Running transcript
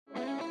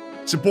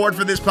Support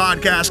for this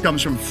podcast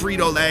comes from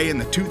Frito-Lay and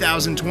the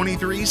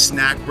 2023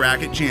 Snack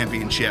Bracket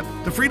Championship.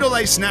 The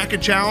Frito-Lay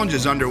Snack-It Challenge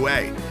is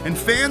underway, and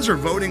fans are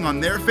voting on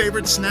their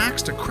favorite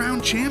snacks to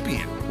crown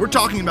champion. We're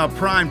talking about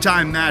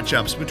prime-time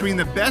matchups between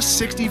the best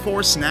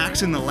 64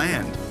 snacks in the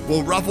land.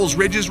 Will Ruffles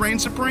Ridges reign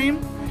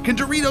supreme? Can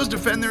Doritos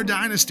defend their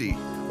dynasty?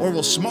 Or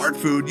will Smart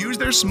Food use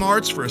their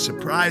smarts for a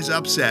surprise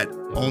upset?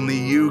 Only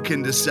you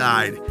can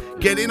decide.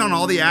 Get in on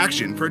all the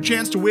action for a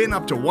chance to win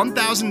up to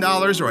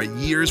 $1,000 or a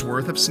year's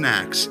worth of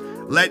snacks.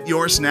 Let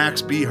your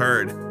snacks be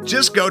heard.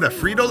 Just go to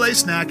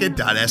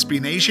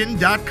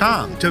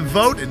fritolaysnacket.sbnation.com to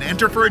vote and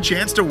enter for a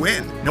chance to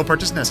win. No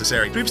purchase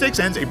necessary. Sweepstakes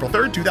ends April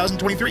 3rd,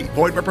 2023.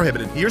 Void where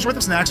prohibited. Year's worth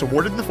of snacks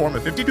awarded in the form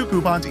of 52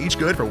 coupons, each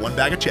good for one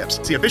bag of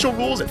chips. See official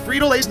rules at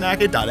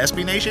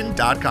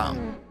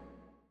fritolaysnacket.sbnation.com.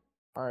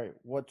 All right,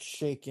 what's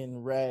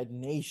shaking, Red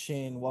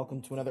Nation?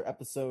 Welcome to another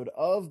episode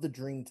of the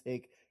Dream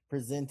Take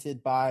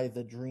presented by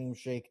the Dream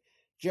Shake.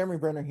 Jeremy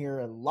Brenner here.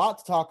 A lot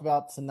to talk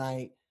about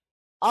tonight.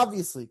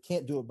 Obviously,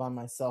 can't do it by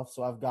myself,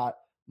 so I've got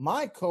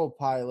my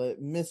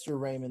co-pilot, Mr.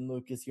 Raymond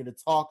Lucas, here to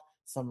talk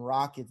some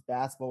Rockets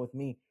basketball with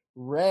me.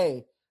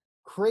 Ray,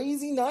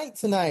 crazy night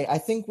tonight. I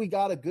think we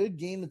got a good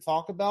game to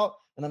talk about,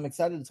 and I'm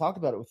excited to talk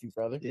about it with you,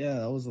 brother. Yeah,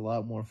 that was a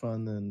lot more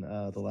fun than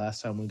the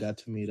last time we got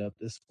to meet up.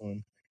 This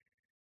one,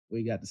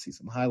 we got to see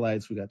some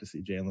highlights. We got to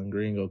see Jalen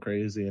Green go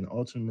crazy, and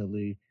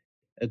ultimately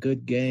a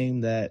good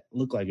game that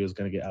looked like it was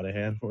going to get out of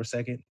hand for a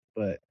second,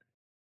 but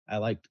I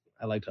liked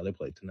how they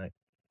played tonight.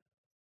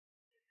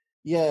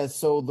 Yeah,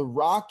 so the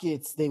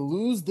Rockets, they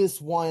lose this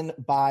one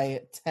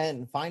by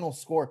 10. Final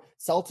score,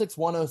 Celtics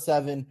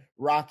 107,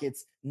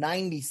 Rockets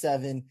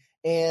 97.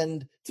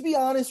 And to be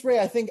honest, Ray,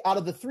 I think out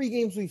of the three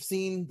games we've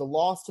seen, the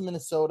loss to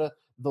Minnesota,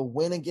 the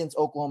win against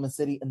Oklahoma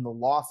City, and the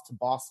loss to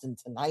Boston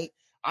tonight,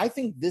 I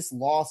think this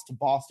loss to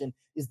Boston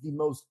is the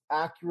most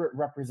accurate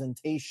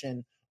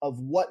representation of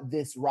what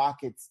this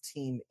Rockets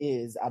team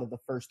is out of the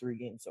first three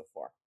games so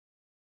far.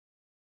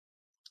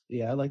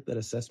 Yeah, I like that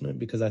assessment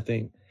because I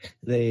think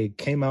they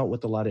came out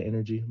with a lot of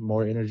energy,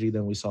 more energy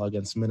than we saw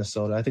against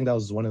Minnesota. I think that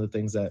was one of the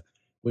things that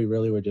we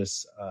really were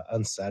just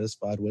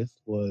unsatisfied with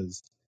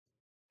was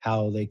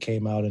how they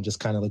came out and just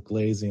kind of looked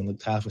lazy and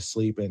looked half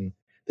asleep. And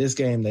this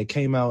game, they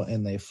came out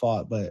and they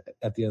fought, but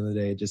at the end of the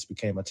day, it just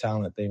became a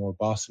talent thing where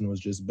Boston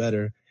was just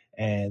better.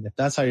 And if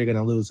that's how you're going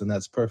to lose, then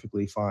that's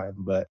perfectly fine.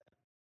 But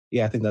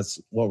yeah, I think that's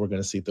what we're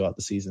going to see throughout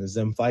the season is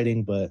them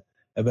fighting, but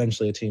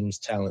eventually a team's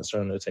talent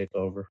starting to take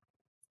over.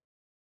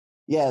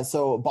 Yeah,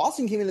 so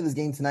Boston came into this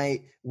game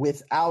tonight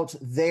without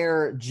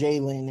their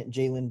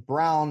Jalen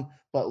Brown,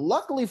 but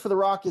luckily for the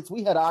Rockets,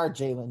 we had our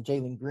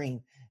Jalen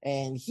Green,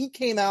 and he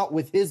came out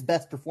with his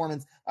best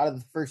performance out of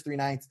the first three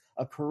nights,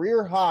 a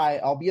career high,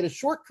 albeit a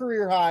short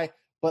career high,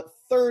 but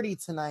 30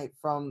 tonight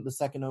from the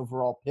second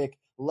overall pick,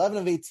 11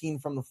 of 18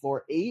 from the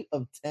floor, 8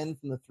 of 10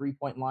 from the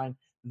three-point line.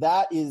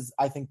 That is,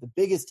 I think, the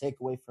biggest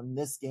takeaway from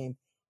this game.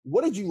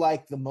 What did you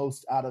like the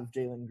most out of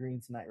Jalen Green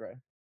tonight, Ray?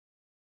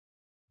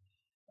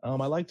 I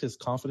liked his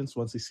confidence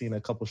once he's seen a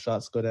couple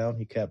shots go down.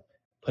 He kept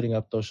putting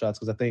up those shots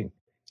because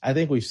I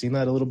think we've seen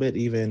that a little bit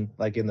even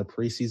like in the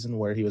preseason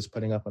where he was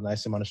putting up a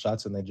nice amount of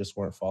shots and they just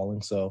weren't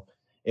falling. So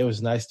it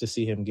was nice to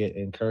see him get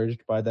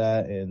encouraged by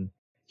that. And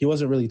he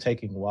wasn't really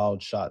taking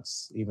wild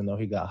shots, even though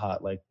he got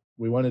hot. Like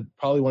we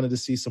probably wanted to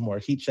see some more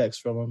heat checks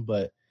from him,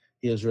 but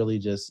he was really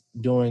just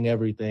doing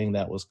everything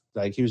that was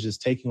like he was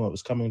just taking what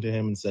was coming to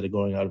him instead of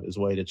going out of his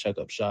way to check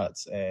up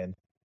shots. And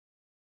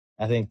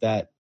I think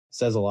that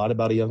says a lot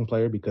about a young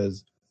player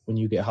because when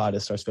you get hot,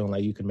 it starts feeling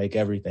like you can make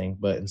everything.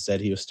 But instead,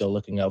 he was still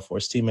looking out for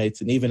his teammates.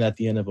 And even at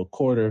the end of a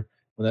quarter,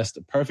 when that's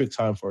the perfect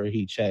time for a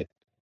heat check,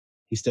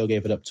 he still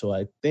gave it up to,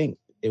 I think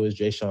it was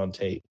Jayshawn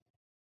Tate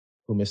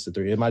who missed the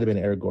three. It might have been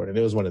Eric Gordon.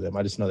 It was one of them.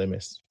 I just know they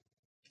missed.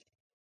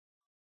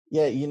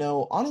 Yeah,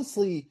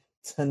 honestly,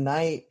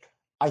 tonight,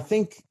 I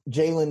think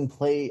Jalen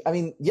played – I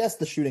mean, yes,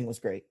 the shooting was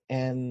great.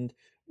 And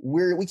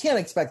we can't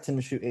expect him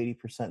to shoot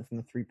 80% from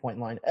the three-point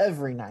line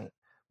every night.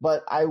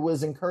 But I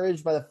was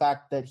encouraged by the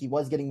fact that he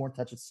was getting more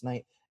touches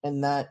tonight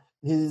and that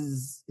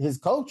his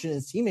coach and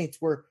his teammates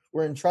were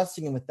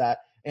entrusting him with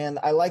that. And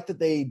I like that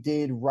they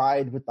did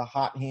ride with the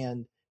hot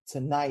hand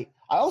tonight.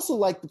 I also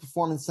like the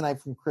performance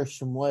tonight from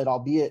Christian Wood,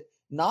 albeit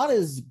not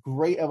as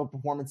great of a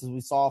performance as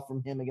we saw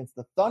from him against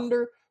the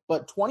Thunder,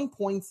 but 20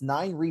 points,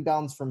 9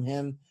 rebounds from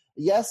him.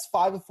 Yes,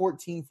 5 of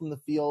 14 from the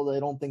field. I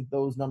don't think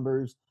those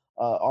numbers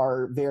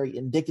are very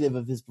indicative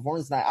of his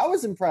performance tonight. I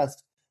was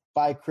impressed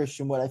by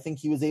Christian Wood. I think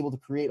he was able to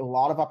create a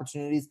lot of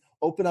opportunities,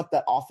 open up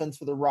that offense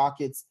for the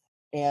Rockets,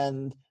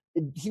 and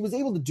he was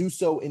able to do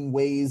so in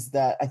ways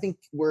that I think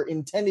were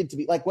intended to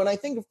be. Like when I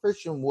think of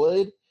Christian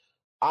Wood,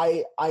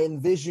 I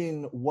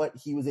envision what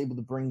he was able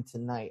to bring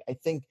tonight. I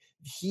think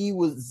he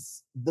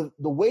was the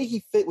way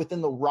he fit within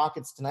the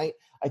Rockets tonight,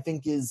 I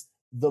think is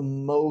the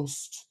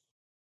most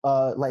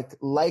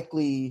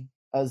likely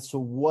as to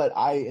what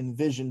I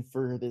envision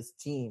for this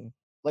team.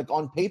 Like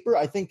on paper,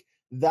 I think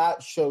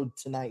that showed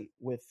tonight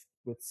with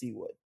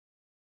Seawood.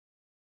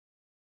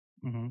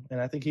 Mm-hmm. And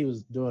I think he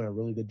was doing a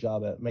really good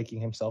job at making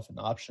himself an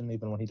option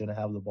even when he didn't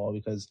have the ball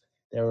because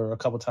There were a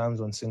couple times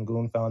when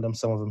Sengun found him.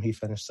 Some of them he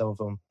finished. Some of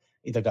them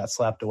either got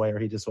slapped away or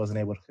he just wasn't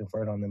able to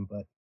convert on them.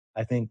 But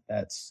I think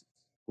that's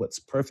what's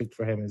perfect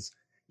for him is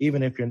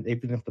even if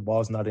the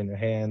ball's not in your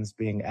hands,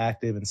 being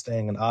active and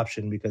staying an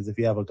option. Because if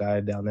you have a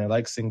guy down there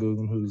like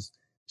Sengun who's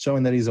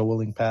showing that he's a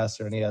willing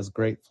passer and he has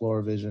great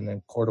floor vision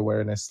and court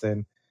awareness,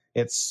 then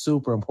it's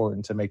super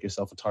important to make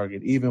yourself a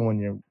target, even when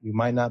you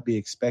might not be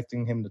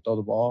expecting him to throw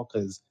the ball.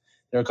 Because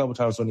there are a couple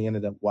times when he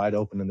ended up wide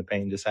open in the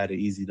paint, just had an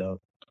easy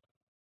dunk.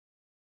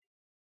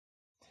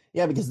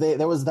 Yeah, because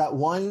there was that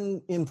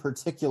one in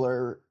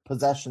particular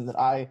possession that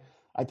I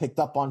picked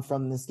up on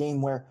from this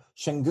game where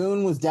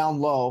Şengün was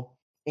down low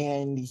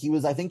and he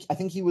was I think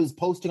he was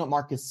posting up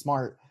Marcus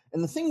Smart.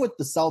 And the thing with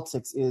the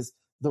Celtics is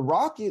the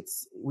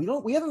Rockets, we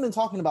haven't been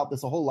talking about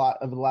this a whole lot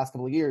over the last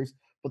couple of years,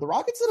 but the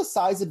Rockets had a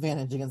size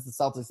advantage against the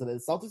Celtics. The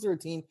Celtics are a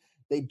team,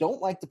 they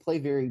don't like to play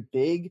very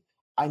big.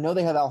 I know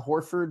they have Al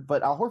Horford,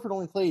 but Al Horford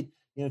only played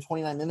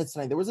 29 minutes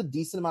tonight. There was a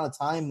decent amount of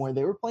time where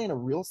they were playing a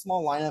real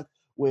small lineup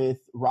with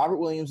Robert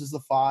Williams as the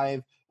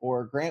 5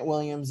 or Grant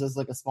Williams as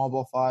like a small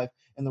ball 5.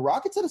 And the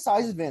Rockets had a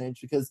size advantage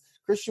because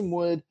Christian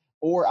Wood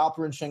or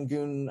Alperen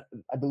Şengün,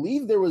 I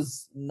believe there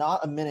was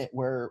not a minute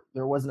where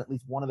there wasn't at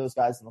least one of those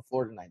guys on the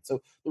floor tonight.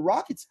 So the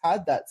Rockets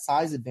had that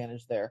size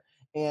advantage there.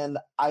 And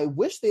I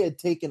wish they had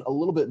taken a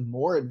little bit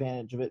more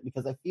advantage of it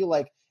because I feel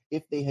like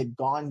if they had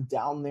gone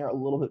down there a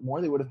little bit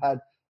more, they would have had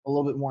a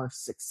little bit more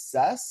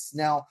success.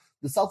 Now,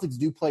 the Celtics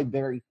do play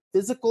very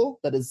physical.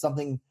 That is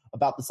something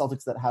about the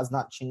Celtics that has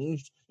not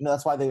changed.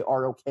 That's why they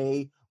are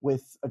okay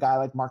with a guy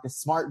like Marcus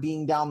Smart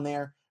being down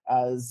there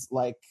as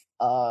like,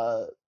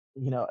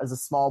 as a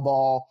small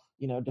ball,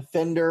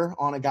 defender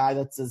on a guy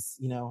that's as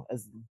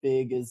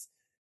big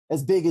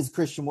as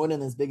Christian Wood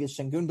and as big as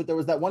Şengün. But there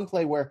was that one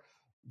play where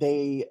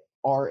they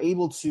are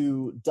able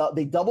to,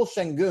 they double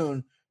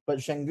Şengün, but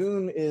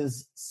Şengün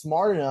is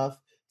smart enough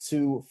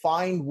to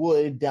find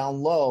Wood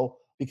down low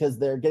because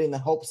they're getting the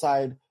help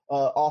side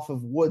off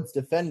of Wood's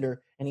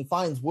defender, and he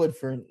finds Wood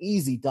for an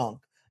easy dunk.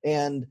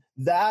 And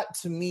that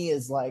to me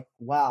is like,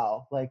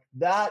 wow, like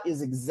that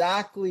is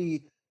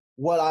exactly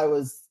what I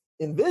was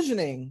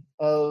envisioning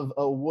of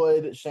a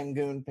Wood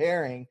Şengün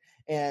pairing.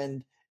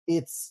 And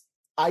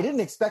I didn't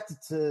expect it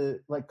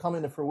to like come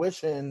into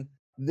fruition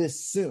this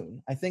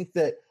soon. I think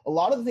that a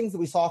lot of the things that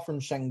we saw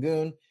from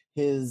Şengün,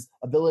 his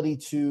ability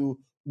to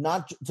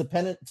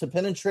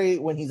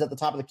penetrate when he's at the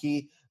top of the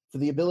key, for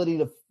the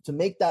ability to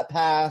make that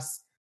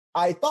pass,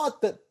 I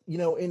thought that,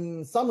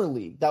 in Summer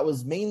League, that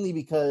was mainly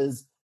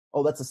because,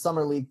 that's a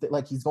Summer League, that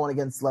like he's going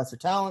against lesser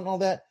talent and all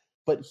that.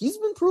 But he's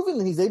been proven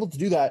that he's able to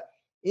do that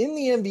in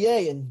the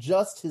NBA in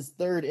just his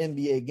third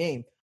NBA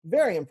game.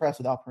 Very impressed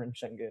with Alperen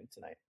Şengün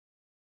tonight.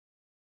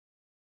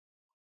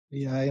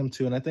 Yeah, I am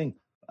too. And I think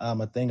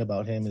a thing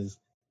about him is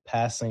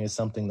passing is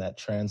something that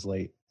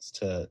translates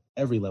to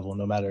every level,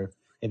 no matter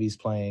if he's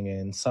playing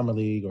in Summer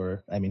League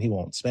or, he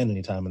won't spend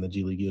any time in the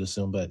G League, you'd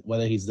assume, but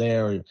whether he's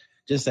there or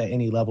just at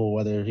any level,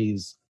 whether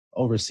he's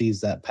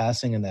oversees, that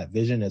passing and that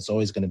vision, it's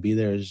always going to be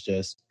there. It's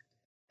just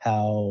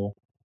how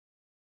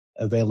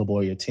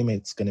available your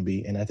teammate's going to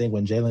be. And I think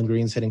when Jalen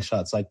Green's hitting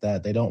shots like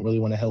that, they don't really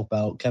want to help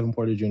out. Kevin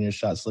Porter Jr.'s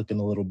shots looking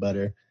a little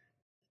better.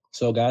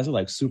 So guys are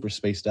like super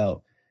spaced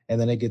out. And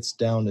then it gets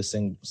down to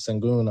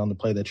Şengün on the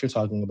play that you're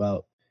talking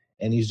about.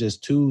 And he's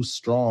just too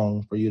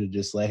strong for you to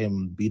just let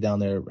him be down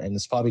there. And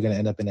it's probably going to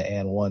end up in an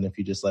and one if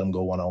you just let him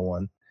go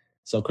one-on-one.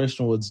 So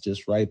Christian Wood's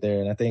just right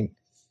there. And I think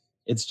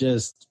it's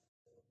just,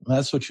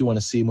 that's what you want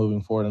to see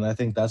moving forward. And I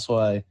think that's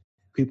why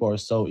people are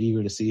so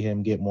eager to see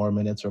him get more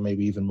minutes or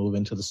maybe even move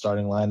into the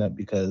starting lineup,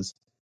 because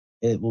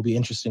it will be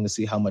interesting to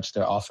see how much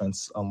their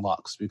offense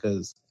unlocks,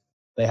 because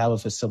they have a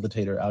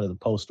facilitator out of the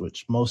post,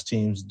 which most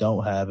teams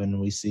don't have.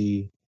 And we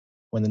see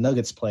when the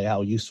Nuggets play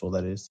how useful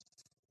that is.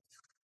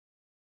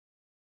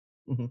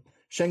 Mm-hmm.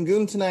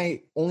 Şengün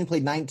tonight only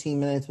played 19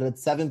 minutes, but had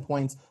 7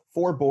 points,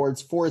 4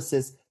 boards, 4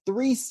 assists,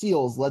 3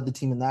 steals, led the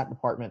team in that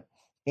department.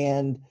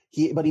 And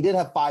he did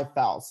have 5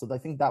 fouls. So I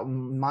think that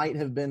might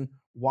have been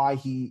why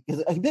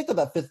because he picked up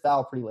that 5th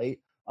foul pretty late.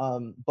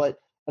 But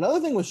another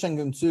thing with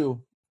Şengün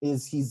too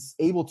is he's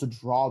able to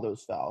draw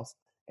those fouls.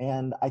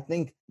 And I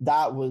think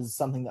that was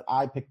something that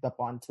I picked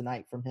up on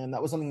tonight from him.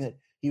 That was something that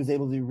he was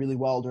able to do really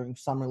well during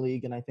Summer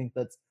League. And I think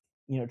that's,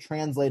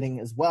 translating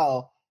as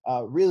well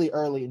really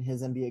early in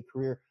his NBA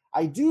career.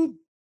 I do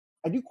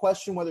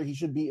question whether he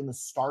should be in the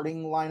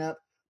starting lineup,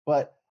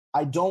 but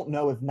I don't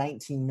know if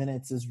 19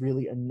 minutes is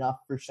really enough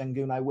for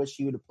Şengün. I wish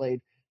he would have played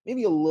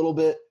maybe a little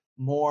bit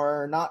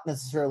more, not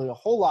necessarily a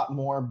whole lot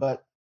more,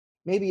 but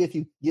maybe if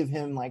you give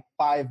him like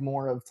 5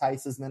 more of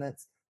Theis's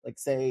minutes, like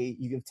say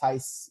you give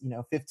Theis,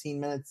 15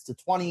 minutes to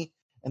 20,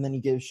 and then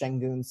you give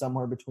Şengün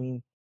somewhere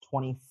between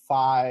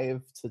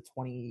 25 to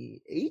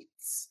 28,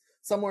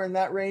 somewhere in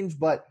that range.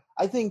 But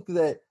I think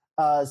that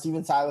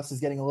Steven Silas is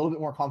getting a little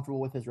bit more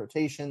comfortable with his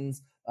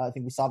rotations. I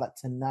think we saw that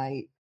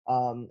tonight.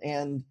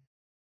 And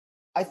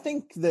I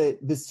think that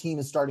this team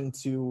is starting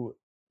to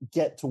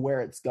get to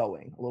where it's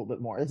going a little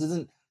bit more. This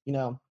isn't,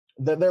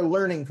 they're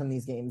learning from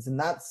these games, and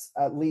that's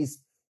at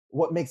least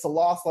what makes a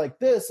loss like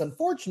this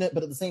unfortunate.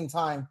 But at the same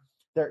time,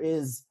 there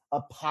is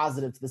a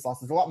positive to this loss.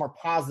 There's a lot more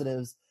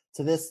positives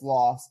to this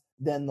loss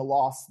than the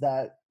loss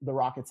that the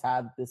Rockets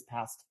had this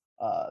past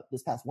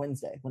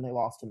Wednesday when they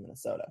lost to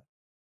Minnesota.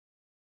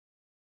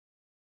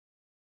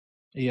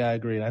 Yeah, I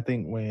agree. And I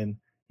think when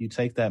you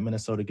take that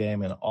Minnesota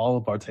game and all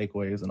of our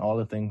takeaways and all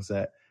the things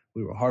that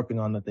we were harping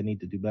on that they need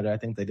to do better, I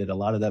think they did a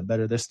lot of that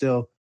better. There's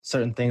still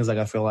certain things like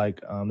I feel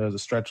like there was a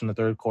stretch in the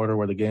third quarter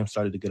where the game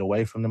started to get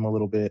away from them a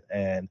little bit,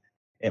 and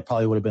it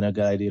probably would have been a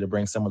good idea to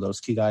bring some of those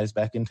key guys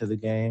back into the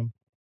game.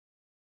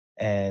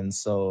 And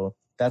so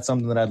that's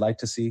something that I'd like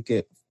to see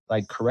get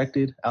like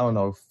corrected. I don't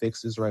know if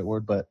fixed is the right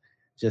word, but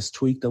just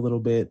tweaked a little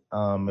bit.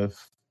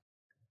 If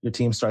your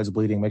team starts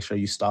bleeding, make sure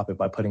you stop it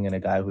by putting in a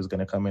guy who's going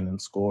to come in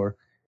and score.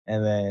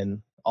 And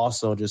then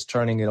also just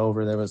turning it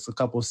over. There was a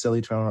couple of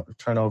silly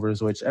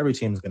turnovers, which every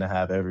team's going to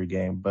have every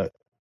game, but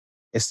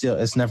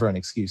it's never an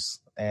excuse.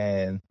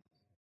 And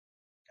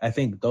I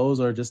think those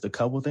are just a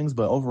couple of things,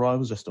 but overall it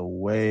was just a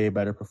way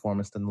better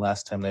performance than the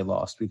last time they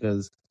lost,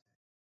 because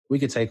we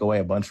could take away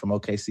a bunch from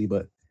OKC,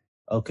 but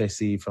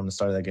OKC from the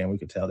start of that game, we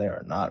could tell they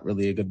are not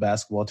really a good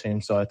basketball team.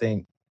 So I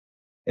think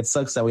it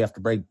sucks that we have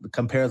to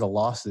compare the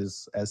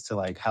losses as to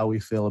like how we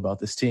feel about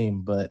this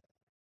team. But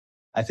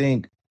I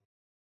think,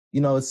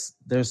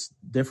 there's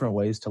different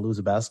ways to lose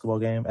a basketball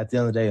game. At the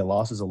end of the day, a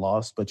loss is a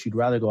loss, but you'd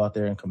rather go out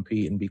there and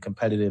compete and be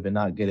competitive and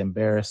not get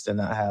embarrassed and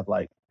not have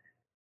like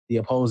the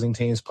opposing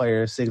team's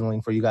players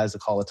signaling for you guys to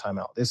call a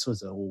timeout. This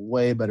was a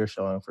way better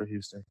showing for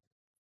Houston.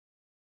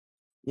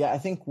 Yeah, I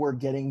think we're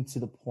getting to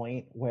the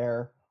point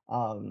where,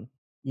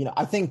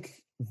 I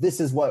think this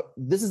is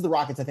the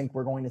Rockets I think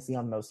we're going to see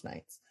on most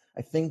nights.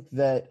 I think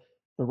that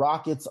the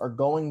Rockets are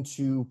going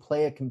to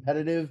play a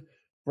competitive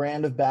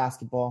brand of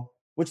basketball,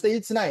 which they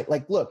did tonight.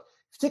 Like, look,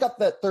 if you take up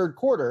that third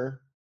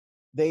quarter,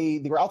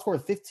 they were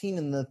outscored 15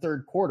 in the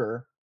third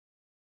quarter.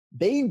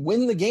 They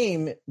win the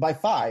game by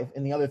 5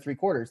 in the other 3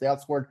 quarters. They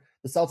outscored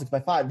the Celtics by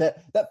 5.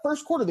 That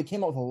first quarter, they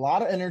came out with a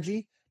lot of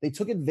energy. They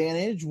took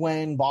advantage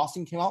when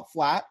Boston came out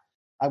flat.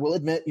 I will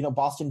admit,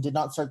 Boston did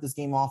not start this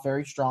game off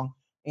very strong,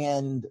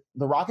 and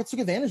the Rockets took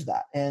advantage of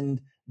that.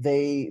 And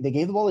they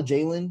gave the ball to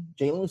Jalen.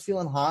 Jalen was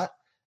feeling hot,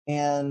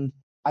 and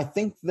I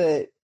think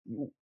that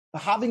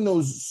having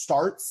those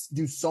starts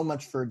do so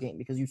much for a game,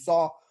 because you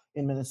saw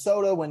in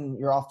Minnesota when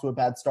you're off to a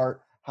bad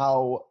start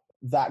how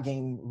that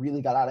game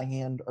really got out of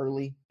hand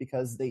early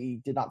because they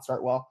did not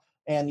start well.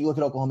 And you look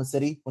at Oklahoma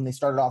City when they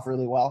started off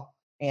really well,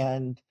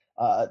 and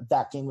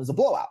that game was a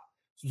blowout.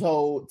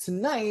 So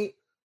tonight,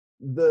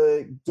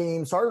 the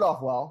game started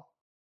off well,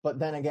 but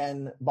then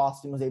again,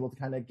 Boston was able to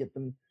kind of get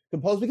them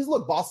composed because,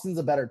 look, Boston's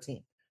a better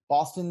team.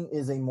 Boston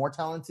is a more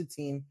talented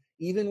team.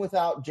 Even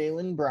without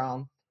Jalen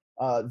Brown,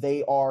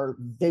 they were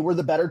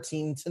the better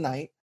team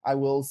tonight. I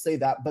will say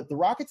that. But the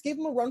Rockets gave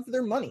them a run for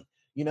their money.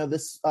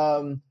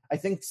 I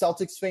think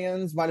Celtics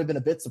fans might have been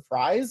a bit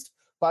surprised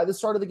by the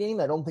start of the game.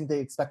 I don't think they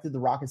expected the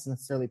Rockets to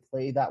necessarily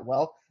play that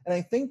well. And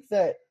I think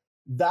that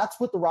that's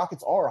what the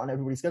Rockets are on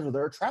everybody's schedule.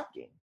 They're a trap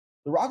game.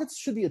 The Rockets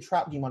should be a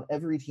trap game on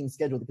every team's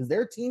schedule because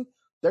their team,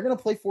 they're going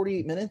to play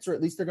 48 minutes, or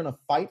at least they're going to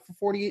fight for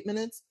 48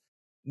 minutes.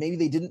 Maybe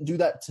they didn't do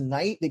that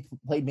tonight. They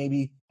played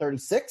maybe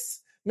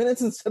 36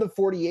 minutes instead of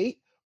 48.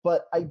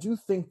 But I do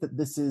think that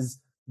this is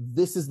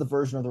the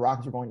version of the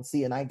Rockets we're going to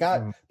see. And I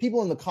got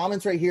people in the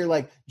comments right here,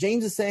 like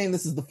James is saying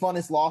this is the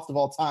funnest loss of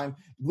all time.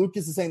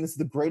 Lucas is saying this is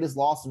the greatest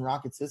loss in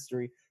Rockets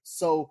history.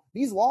 So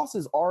these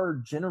losses are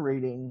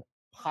generating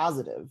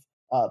positive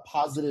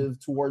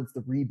towards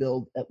the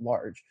rebuild at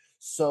large.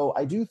 So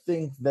I do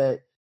think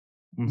that,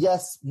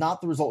 yes,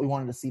 not the result we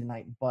wanted to see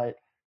tonight, but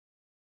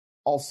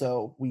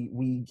also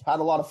we had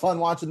a lot of fun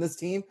watching this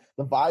team.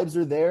 The vibes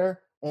are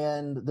there,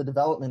 and the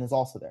development is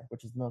also there,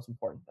 which is the most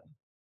important thing.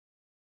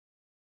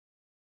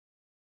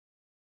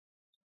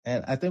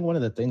 And I think one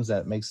of the things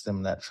that makes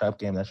them that trap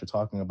game that you're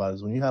talking about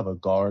is when you have a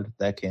guard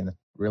that can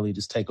really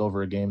just take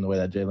over a game the way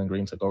that Jalen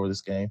Green took over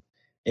this game,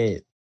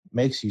 it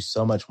makes you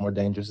so much more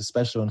dangerous,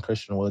 especially when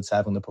Christian Wood's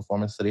having the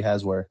performance that he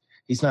has where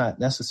he's not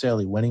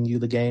necessarily winning you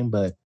the game,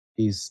 but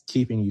he's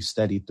keeping you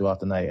steady throughout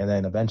the night. And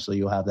then eventually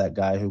you'll have that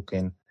guy who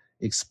can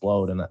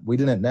explode. And we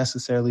didn't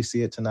necessarily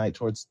see it tonight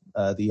towards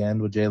the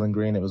end with Jalen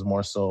Green. It was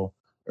more so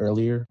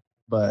earlier.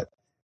 But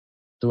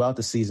throughout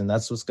the season,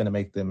 that's what's going to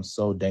make them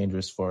so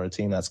dangerous for a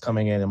team that's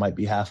coming in and might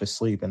be half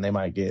asleep, and they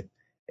might get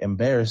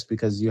embarrassed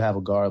because you have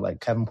a guard like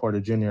Kevin Porter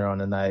Jr.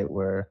 on a night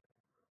where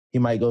he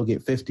might go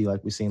get 50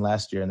 like we seen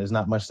last year, and there's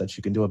not much that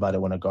you can do about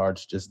it when a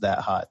guard's just that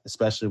hot,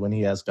 especially when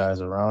he has guys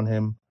around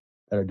him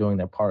that are doing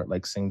their part,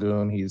 like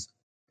Sengun. He's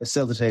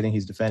facilitating,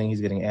 he's defending,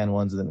 he's getting and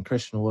ones, and then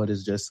Christian Wood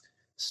is just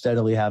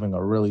steadily having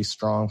a really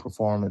strong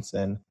performance.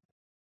 And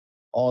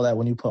all that,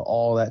 when you put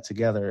all that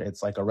together,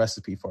 it's like a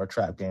recipe for a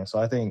trap game. So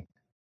I think,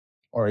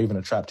 or even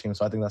a trap team.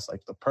 So I think that's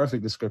like the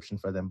perfect description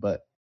for them.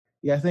 But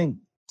yeah, I think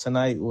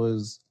tonight it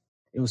was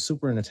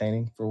super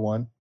entertaining for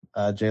one.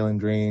 Jalen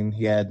Green,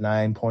 he had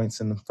 9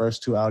 points in the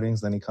first 2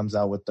 outings. Then he comes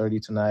out with 30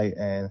 tonight.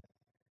 And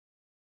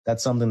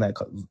that's something that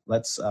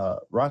lets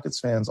Rockets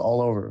fans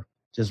all over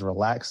just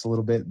relax a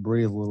little bit,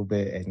 breathe a little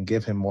bit, and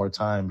give him more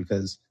time,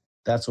 because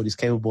that's what he's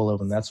capable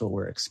of, and that's what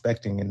we're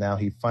expecting. And now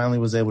he finally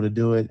was able to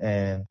do it,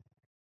 and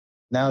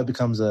now it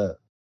becomes a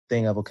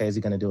thing of, okay, is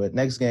he going to do it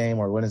next game,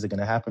 or when is it going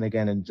to happen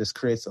again? And just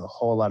creates a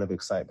whole lot of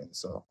excitement.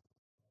 So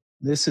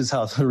this is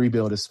how the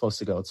rebuild is supposed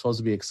to go. It's supposed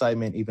to be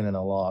excitement even in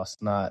a loss,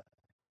 not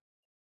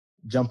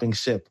jumping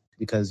ship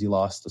because you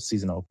lost the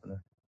season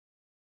opener.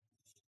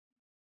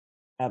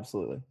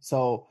 Absolutely.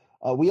 So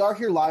we are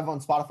here live on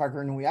Spotify,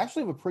 and we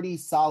actually have a pretty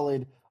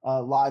solid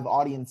live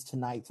audience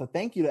tonight. So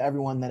thank you to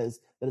everyone that is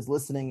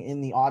listening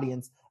in the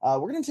audience.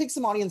 We're going to take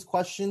some audience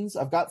questions.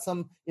 I've got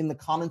some in the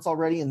comments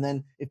already, and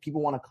then if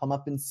people want to come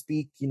up and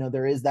speak,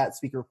 there is that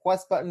speaker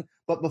request button.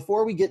 But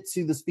before we get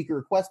to the speaker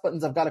request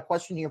buttons, I've got a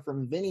question here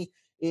from Vinny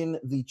in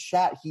the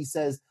chat. He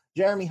says,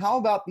 Jeremy, how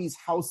about these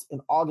House and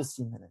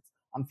Augustine minutes?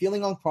 I'm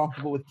feeling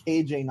uncomfortable with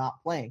KJ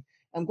not playing.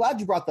 I'm glad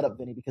you brought that up,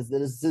 Vinny, because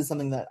this is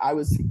something that I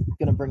was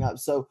going to bring up.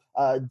 So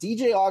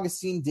DJ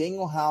Augustine,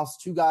 Daniel House,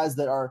 two guys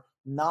that are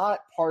not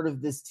part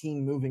of this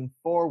team moving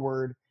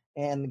forward,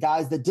 and the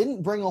guys that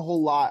didn't bring a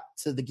whole lot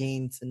to the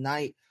game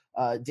tonight.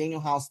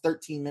 Daniel House,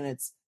 13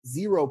 minutes,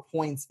 0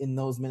 points in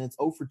those minutes,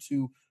 0 for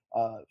 2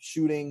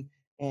 shooting.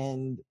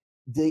 And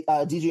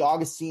DJ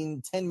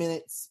Augustine, 10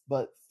 minutes,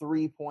 but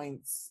 3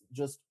 points,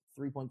 just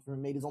 3 points for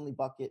him, made his only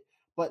bucket.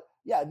 But,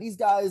 yeah, these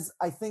guys,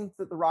 I think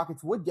that the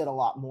Rockets would get a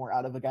lot more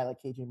out of a guy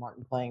like KJ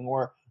Martin playing,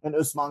 or an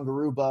Usman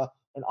Garuba,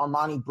 an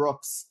Armani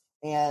Brooks.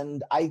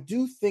 And I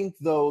do think,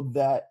 though,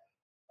 that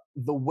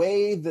the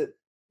way that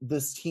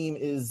this team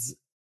is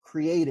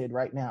created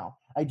right now,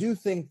 I do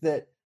think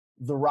that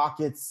the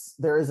Rockets,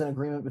 there is an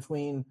agreement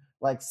between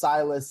like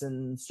Silas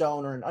and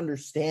Stone, or an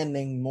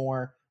understanding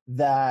more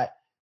that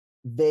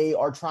they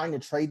are trying to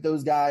trade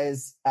those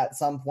guys at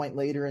some point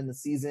later in the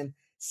season.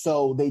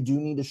 So they do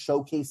need to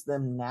showcase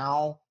them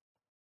now.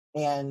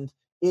 And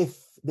if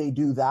they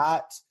do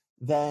that,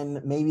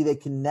 then maybe they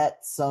can net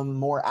some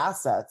more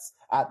assets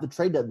at the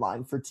trade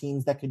deadline for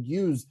teams that could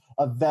use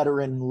a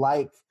veteran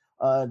like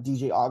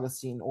DJ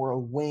Augustine, or a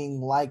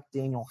wing like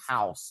Daniel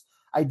House.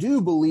 I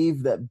do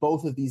believe that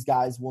both of these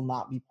guys will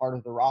not be part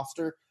of the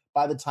roster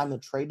by the time the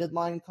trade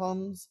deadline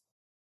comes.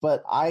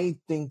 But I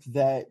think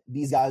that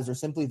these guys are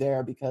simply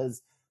there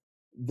because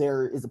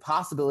there is a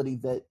possibility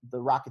that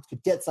the Rockets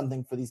could get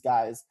something for these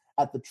guys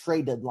at the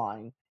trade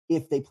deadline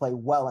if they play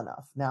well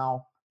enough.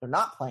 Now, they're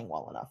not playing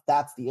well enough.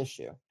 That's the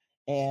issue.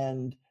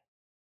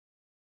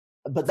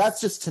 But that's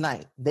just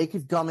tonight. They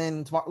could come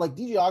in tomorrow. Like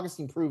DJ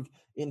Augustine proved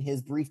in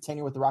his brief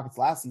tenure with the Rockets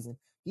last season,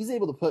 he's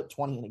able to put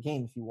 20 in a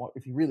game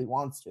if he really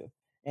wants to.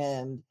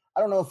 And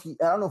I don't know if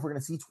we're going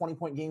to see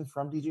 20-point games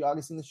from DJ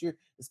Augustine this year,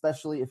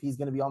 especially if he's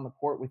going to be on the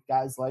court with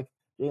guys like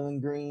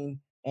Jalen Green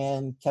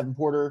and Kevin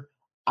Porter.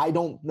 I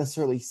don't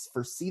necessarily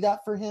foresee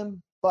that for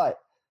him, but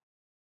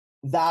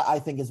that I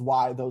think is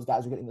why those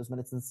guys are getting those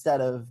minutes instead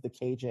of the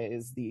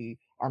KJs, the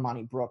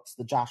Armani Brooks,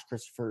 the Josh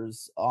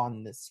Christophers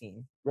on this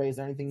team. Ray, is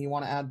there anything you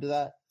want to add to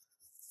that?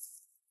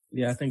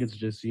 Yeah, I think it's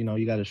just,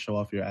 you got to show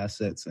off your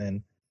assets.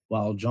 And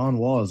while John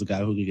Wall is a guy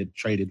who could get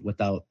traded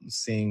without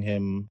seeing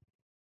him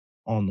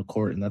on the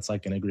court, and that's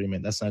like an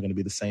agreement, that's not going to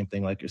be the same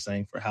thing like you're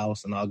saying for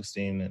House and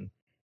Augustine and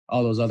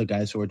all those other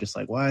guys who are just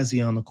like, why is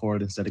he on the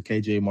court instead of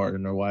KJ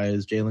Martin, or why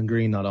is Jalen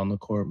Green not on the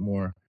court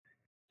more?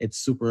 It's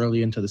super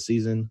early into the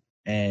season.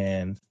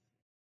 And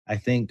I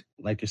think,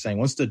 like you're saying,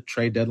 once the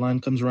trade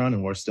deadline comes around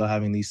and we're still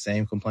having these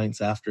same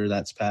complaints after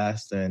that's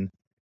passed, and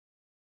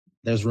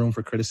there's room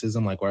for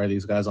criticism, like why are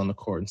these guys on the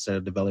court instead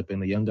of developing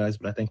the young guys?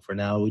 But I think for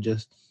now, we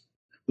just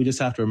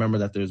have to remember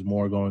that there's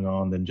more going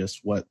on than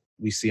just what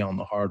we see on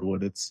the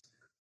hardwood. It's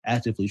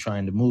actively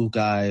trying to move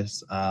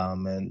guys,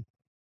 and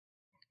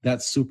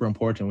that's super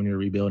important when you're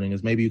rebuilding.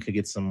 Is maybe you could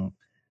get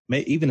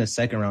even a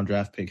second-round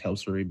draft pick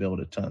helps to rebuild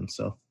a ton.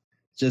 So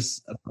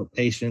just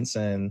patience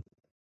and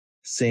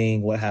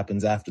seeing what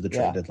happens after the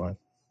trade deadline.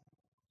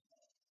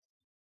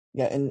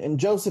 Yeah, and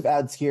Joseph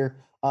adds here,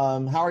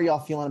 how are y'all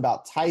feeling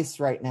about Tice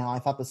right now? I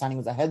thought the signing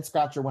was a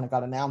head-scratcher when it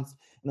got announced,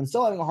 and I'm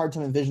still having a hard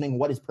time envisioning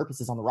what his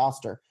purpose is on the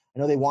roster. I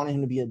know they wanted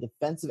him to be a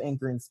defensive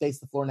anchor and space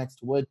the floor next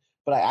to Wood,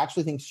 but I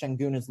actually think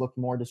Şengün has looked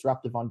more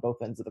disruptive on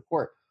both ends of the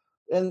court.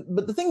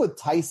 But the thing with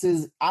Tice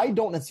is I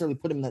don't necessarily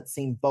put him in that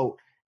same boat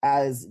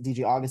as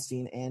DJ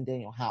Augustine and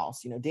Daniel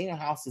House. Daniel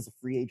House is a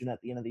free agent at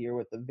the end of the year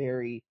with a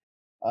very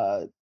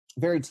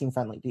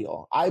team-friendly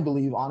deal. I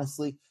believe,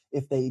 honestly,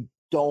 if they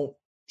don't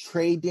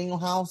trade Daniel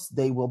House,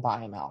 they will buy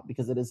him out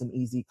because it is an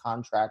easy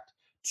contract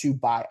to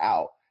buy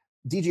out.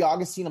 DJ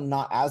Augustine, I'm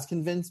not as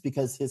convinced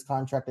because his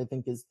contract, I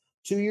think, is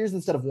 2 years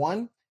instead of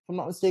 1, if I'm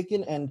not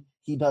mistaken, and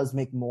he does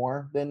make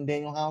more than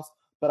Daniel House.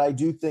 But I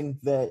do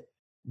think that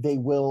they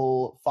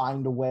will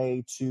find a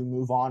way to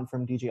move on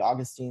from DJ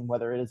Augustine,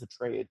 whether it is a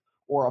trade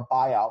or a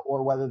buyout,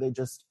 or whether they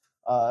just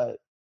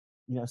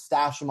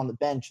stash him on the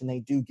bench and they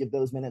do give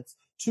those minutes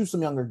to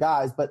some younger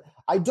guys. But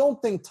I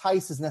don't think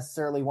Tice is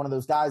necessarily one of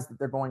those guys that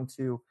they're going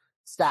to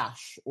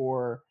stash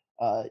or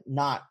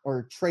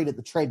trade at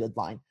the trade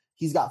deadline.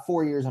 He's got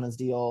 4 years on his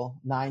deal,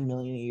 $9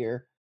 million a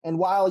year. And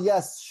while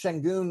yes,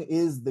 Şengün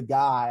is the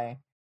guy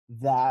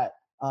that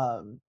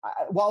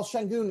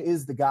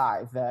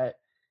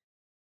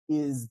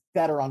is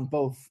better on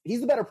both.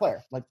 He's the better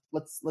player. Like,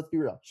 let's be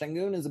real.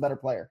 Şengün is a better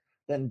player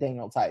than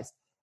Daniel Theis.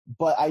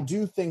 But I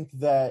do think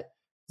that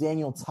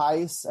Daniel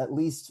Theis, at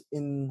least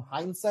in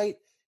hindsight,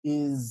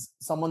 is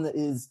someone that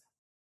is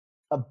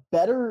a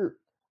better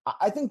 –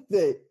 I think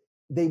that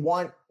they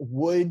want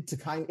Wood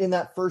to in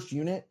that first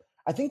unit,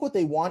 I think what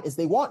they want is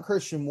they want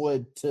Christian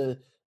Wood to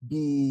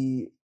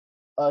be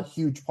a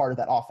huge part of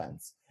that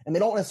offense. And they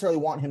don't necessarily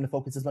want him to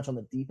focus as much on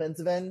the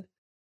defensive end.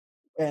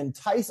 And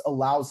Theis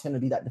allows him to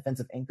be that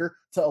defensive anchor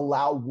to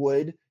allow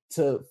Wood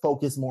to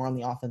focus more on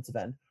the offensive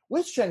end.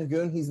 With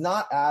Şengün, he's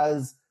not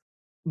as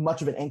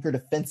much of an anchor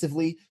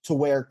defensively to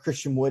where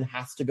Christian Wood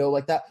has to go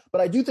like that.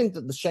 But I do think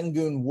that the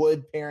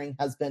Şengün-Wood pairing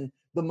has been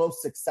the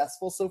most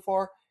successful so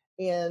far.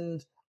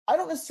 And I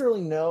don't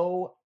necessarily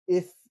know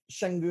if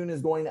Şengün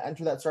is going to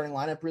enter that starting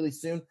lineup really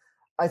soon.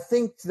 I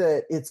think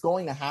that it's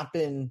going to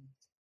happen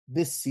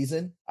this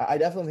season. I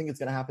definitely think it's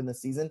going to happen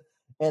this season.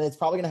 And it's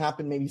probably going to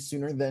happen maybe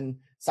sooner than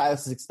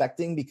Silas is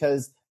expecting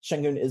because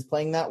Şengün is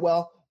playing that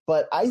well.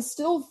 But I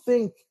still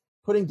think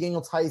putting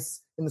Daniel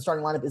Theis in the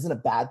starting lineup isn't a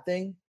bad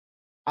thing.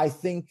 I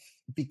think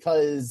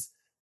because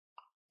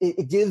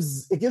it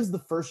gives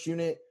the first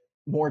unit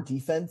more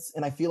defense.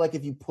 And I feel like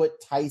if you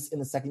put Theis in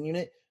the second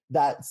unit,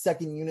 that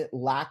second unit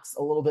lacks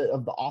a little bit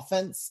of the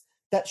offense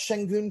that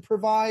Şengün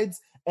provides.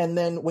 And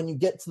then when you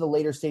get to the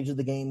later stage of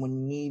the game,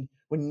 when you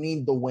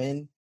need the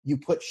win, you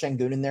put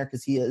Şengün in there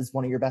because he is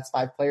one of your best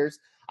 5 players.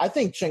 I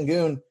think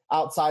Şengün,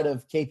 outside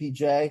of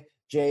KPJ,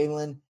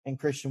 Jalen, and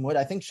Christian Wood,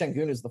 I think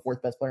Şengün is the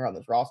 4th best player on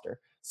this roster.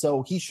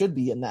 So he should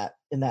be in that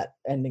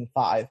ending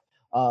 5.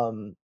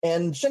 And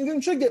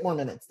Şengün should get more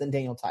minutes than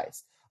Daniel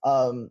Theis.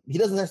 He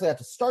doesn't necessarily have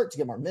to start to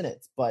get more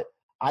minutes, but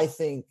I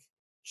think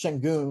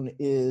Şengün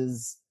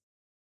is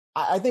 –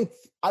 I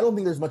don't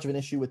think there's much of an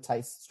issue with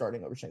Theis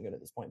starting over Şengün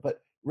at this point.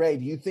 But Ray,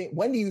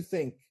 when do you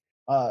think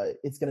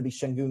it's going to be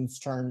Şengün's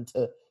turn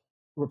to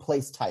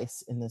replace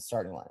Theis in this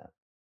starting lineup?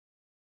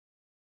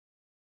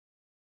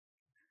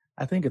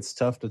 I think it's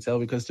tough to tell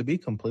because, to be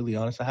completely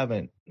honest, I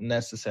haven't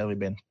necessarily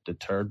been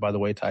deterred by the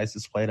way Theis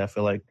has played. I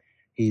feel like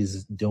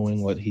he's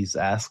doing what he's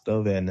asked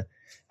of, and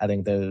I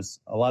think there's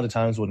a lot of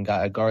times when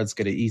guards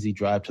get an easy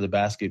drive to the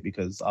basket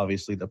because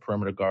obviously the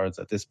perimeter guards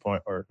at this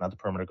point, or not the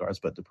perimeter guards,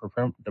 but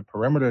the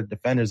perimeter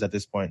defenders at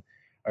this point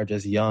are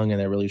just young and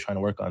they're really trying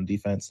to work on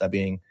defense, that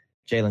being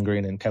Jalen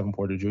Green and Kevin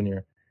Porter Jr.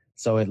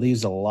 So it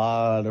leaves a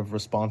lot of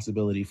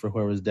responsibility for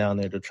whoever's down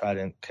there to try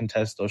to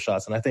contest those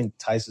shots. And I think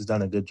Theis has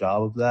done a good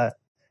job of that.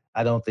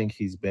 I don't think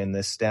he's been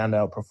this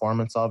standout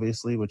performance,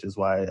 obviously, which is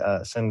why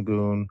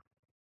Şengün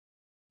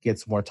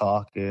gets more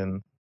talk.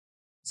 And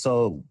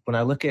so when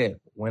I look at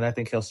when I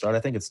think he'll start, I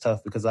think it's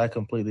tough because I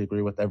completely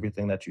agree with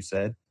everything that you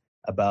said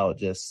about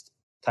just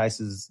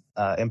Theis's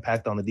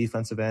impact on the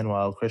defensive end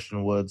while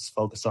Christian Wood's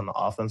focused on the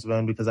offensive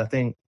end, because I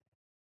think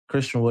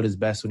Christian Wood is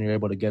best when you're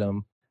able to get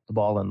him the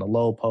ball in the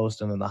low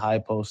post and then the high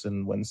post.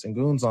 And when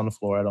Şengün's on the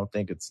floor, I don't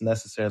think it's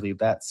necessarily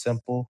that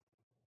simple.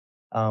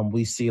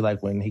 We see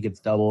like when he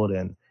gets doubled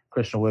and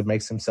Christian Wood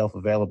makes himself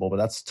available, but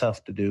that's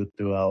tough to do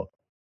throughout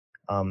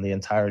the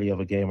entirety of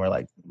a game or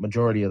like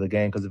majority of the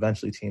game, because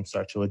eventually teams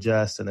start to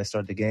adjust and they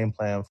start the game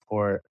plan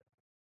for it.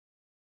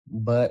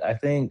 But I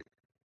think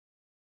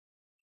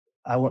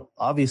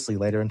obviously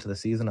later into the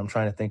season, I'm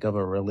trying to think of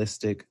a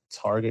realistic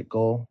target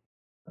goal.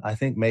 I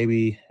think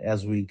maybe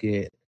as we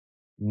get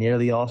near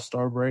the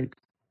All-Star break,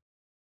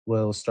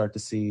 we'll start to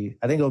see,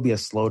 I think it'll be a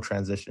slow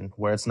transition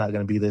where it's not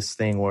going to be this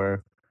thing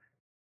where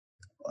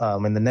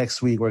in the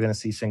next week we're going to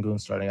see Şengün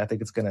starting. I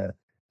think it's going to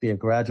be a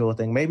gradual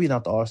thing. Maybe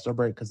not the All-Star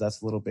break because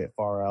that's a little bit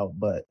far out,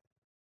 but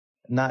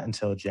not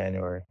until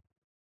January.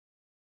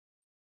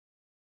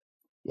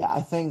 Yeah,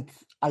 I think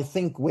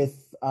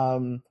with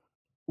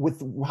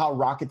how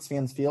Rockets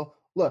fans feel,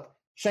 look,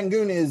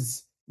 Şengün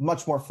is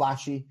much more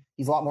flashy.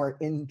 He's a lot more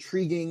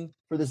intriguing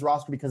for this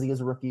roster because he is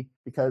a rookie,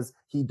 because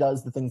he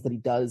does the things that he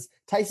does.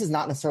 Theis is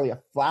not necessarily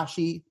a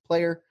flashy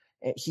player.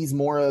 He's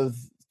more of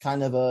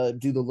kind of a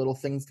do the little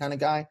things kind of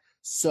guy.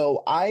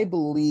 So I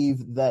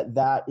believe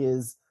that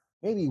is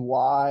maybe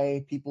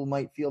why people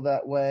might feel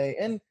that way.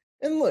 And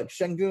look,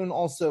 Şengün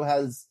also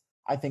has,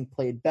 I think,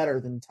 played better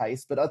than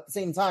Theis, but at the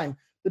same time,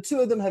 the two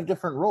of them have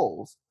different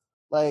roles.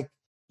 Like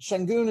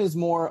Şengün is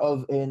more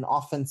of an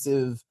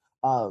offensive,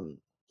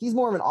 he's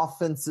more of an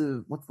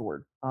offensive, what's the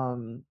word?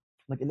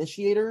 Like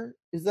initiator.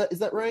 Is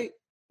that right?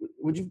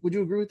 Would you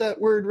agree with that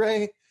word,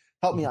 Ray?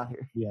 Help me out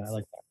here. Yeah, I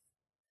like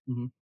that.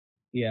 Mm-hmm.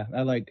 Yeah,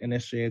 I like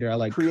initiator. I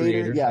like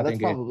creator. Yeah, that's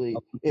probably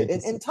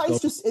it. And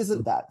Theis just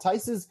isn't that.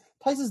 Theis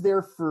is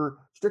there for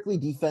strictly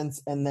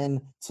defense and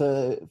then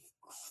to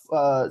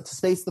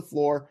space the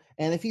floor.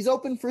 And if he's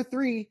open for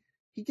 3,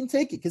 he can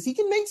take it because he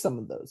can make some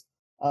of those.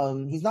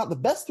 He's not the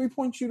best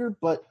 3-point shooter,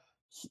 but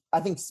I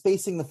think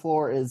spacing the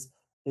floor is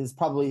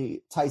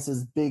probably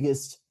Theis's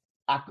biggest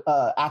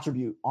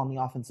attribute on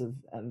the offensive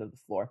end of the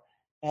floor.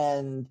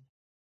 And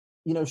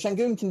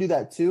Şengün can do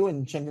that too,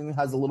 and Şengün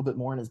has a little bit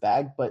more in his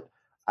bag, but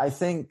I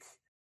think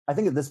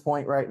at this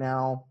point right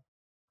now,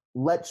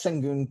 let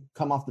Şengün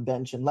come off the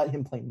bench and let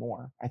him play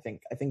more. I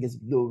think is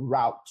the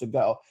route to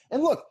go.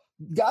 And look,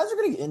 guys are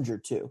going to get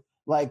injured too.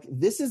 Like,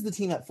 this is the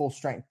team at full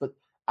strength, but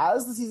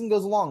as the season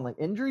goes along, like,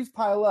 injuries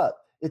pile up.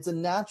 It's a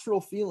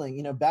natural feeling.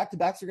 You know,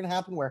 back-to-backs are going to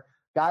happen where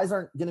guys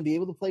aren't going to be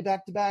able to play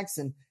back-to-backs,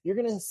 and you're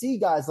going to see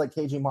guys like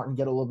KJ Martin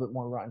get a little bit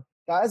more run.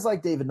 Guys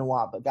like David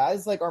Nwaba,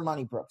 guys like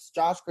Armani Brooks,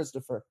 Josh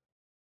Christopher,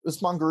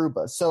 Usman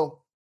Garuba. So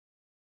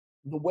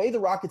the way the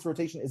Rockets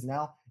rotation is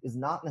now is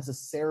not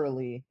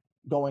necessarily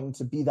going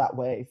to be that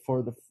way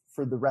for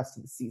the rest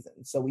of the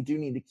season. So we do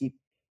need to keep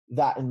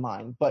that in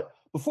mind. But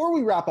before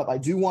we wrap up, I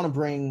do want to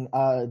bring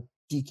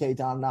DK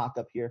Don Knock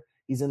up here.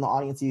 He's in the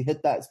audience. You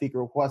hit that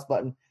speaker request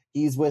button.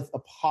 He's with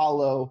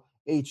Apollo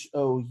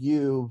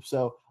HOU.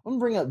 So I'm going to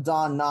bring up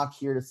Don Knock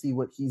here to see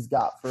what he's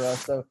got for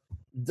us. So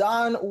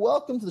Don,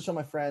 welcome to the show,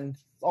 my friend.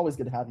 It's always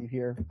good to have you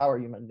here. How are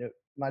you,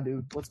 my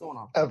dude? What's going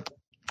on?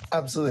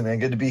 Absolutely, man.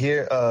 Good to be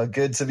here.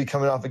 Good to be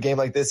coming off a game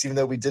like this, even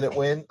though we didn't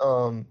win.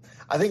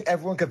 I think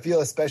everyone could feel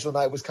a special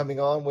night was coming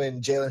on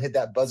when Jalen hit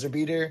that buzzer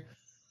beater.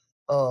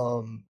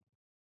 Other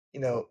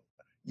than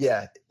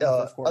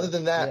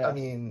that, yeah. I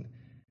mean,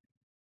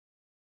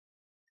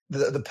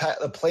 the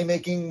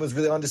playmaking was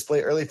really on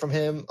display early from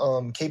him.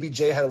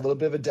 KBJ had a little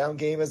bit of a down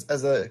game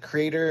as a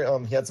creator.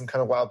 He had some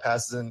kind of wild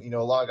passes, and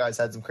a lot of guys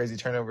had some crazy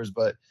turnovers.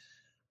 But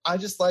I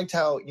just liked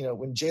how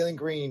when Jalen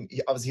Green,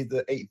 he obviously hit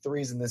the 8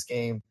 threes in this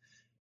game.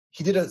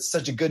 He did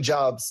such a good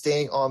job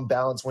staying on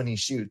balance when he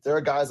shoots. There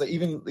are guys like,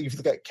 even if you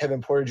look at Kevin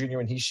Porter Jr.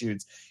 when he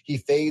shoots, he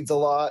fades a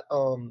lot.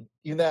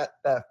 Even that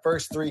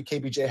first three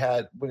KBJ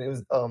had when it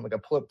was like a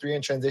pull-up three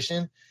in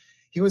transition,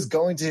 he was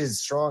going to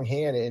his strong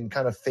hand and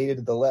kind of faded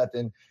to the left.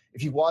 And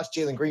if you watch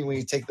Jalen Green when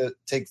he takes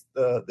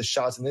the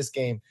shots in this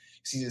game,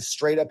 you see it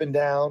straight up and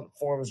down.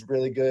 Form is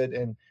really good,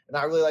 and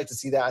I really like to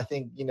see that. I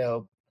think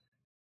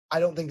I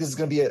don't think this is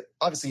going to be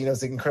obviously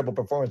it's an incredible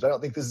performance, but I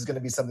don't think this is going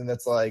to be something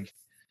that's like,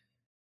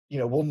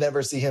 we'll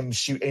never see him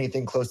shoot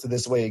anything close to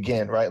this way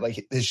again, right?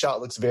 Like, his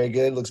shot looks very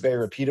good, looks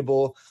very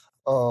repeatable.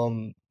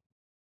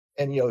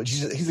 And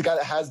he's a guy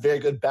that has very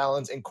good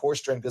balance and core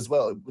strength as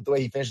well. With the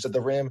way he finishes at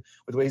the rim,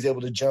 with the way he's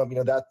able to jump,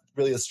 that's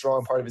really a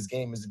strong part of his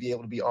game, is to be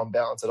able to be on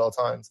balance at all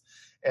times.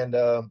 And,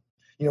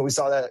 we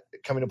saw that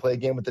coming to play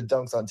again with the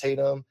dunks on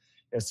Tatum.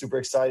 Super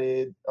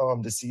excited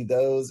to see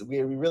those. We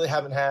really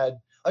haven't had,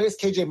 I guess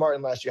KJ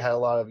Martin last year had a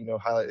lot of,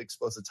 highlight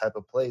explosive type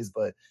of plays,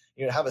 but,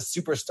 have a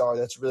superstar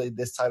that's really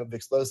this type of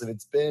explosive.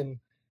 It's been,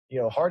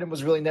 Harden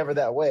was really never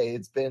that way.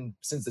 It's been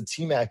since the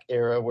T-Mac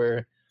era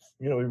where,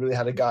 we really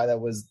had a guy that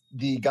was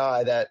the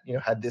guy that,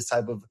 had this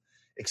type of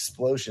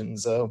explosion.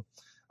 So,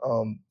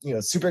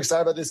 super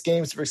excited about this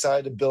game, super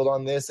excited to build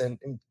on this. And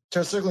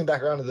circling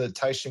back around to the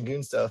Ty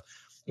Şengün stuff,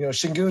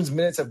 Şengün's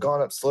minutes have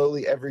gone up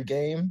slowly every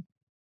game.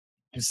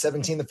 He was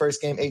 17 the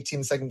first game, 18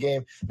 the second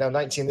game, now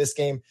 19 this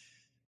game.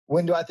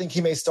 When do I think he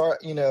may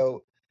start?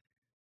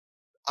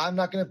 I'm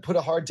not going to put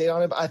a hard date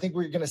on it, but I think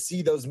we're going to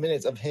see those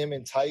minutes of him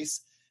and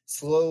Tice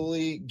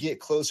slowly get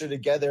closer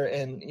together.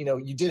 And,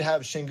 you did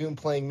have Şengün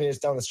playing minutes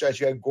down the stretch.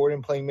 You had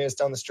Gordon playing minutes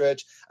down the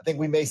stretch. I think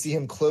we may see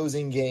him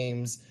closing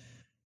games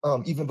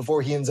even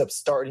before he ends up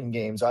starting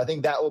games. So I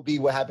think that will be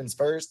what happens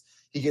first.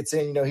 He gets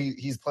in,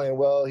 he's playing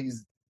well.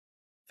 He's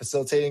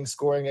facilitating,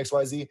 scoring,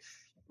 XYZ.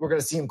 We're going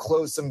to see him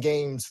close some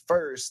games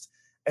first.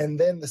 And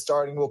then the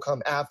starting will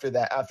come after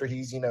that, after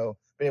he's,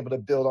 been able to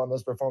build on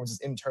those performances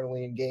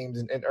internally in games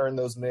and earn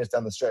those minutes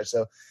down the stretch.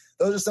 So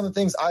those are some of the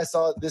things I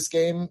saw this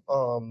game.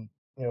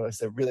 I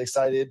said, really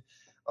excited.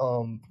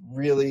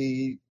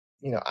 Really,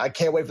 I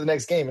can't wait for the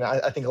next game. And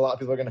I think a lot of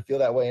people are going to feel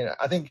that way. And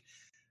I think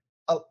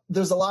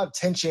there's a lot of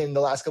tension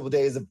the last couple of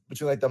days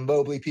between like the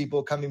Mobley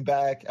people coming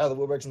back out of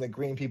the woodworks and the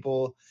Green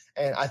people.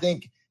 And I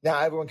think now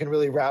everyone can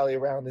really rally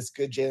around this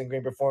good Jalen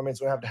Green performance.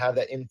 We don't have to have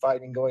that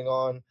infighting going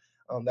on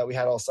that we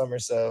had all summer.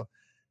 So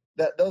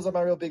those are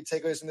my real big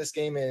takeaways from this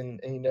game. And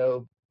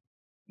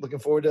looking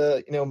forward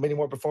to, many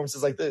more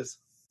performances like this.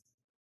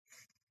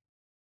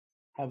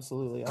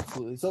 Absolutely.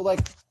 So,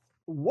 like,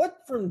 what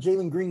from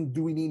Jalen Green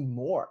do we need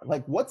more?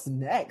 Like, what's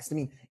next? I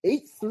mean,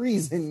 8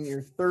 threes in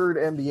your third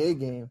NBA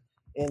game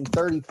and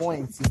 30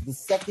 points. He's the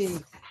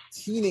second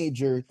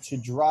teenager to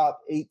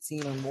drop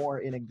 18 or more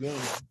in a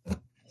game.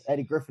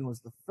 Eddie Griffin was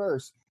the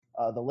first.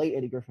 The late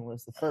Eddie Griffin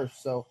was the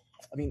first. So,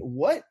 I mean,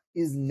 what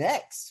is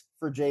next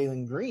for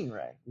Jalen Green,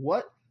 Ray?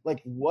 What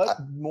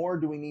more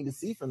do we need to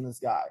see from this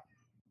guy?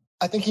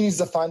 I think he needs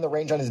to find the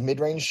range on his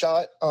mid-range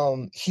shot.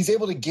 He's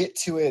able to get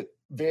to it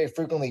very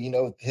frequently.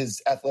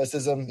 His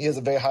athleticism, he has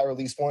a very high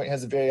release point,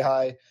 has a very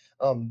high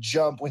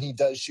jump when he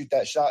does shoot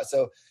that shot.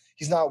 So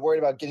he's not worried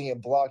about getting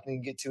it blocked, and he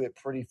can get to it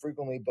pretty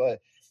frequently, but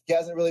he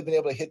hasn't really been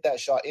able to hit that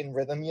shot in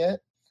rhythm yet.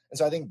 And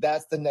so I think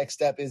that's the next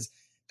step, is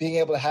being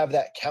able to have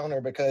that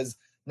counter, because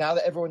now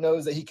that everyone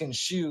knows that he can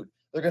shoot,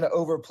 they're going to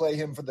overplay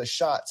him for the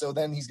shot. So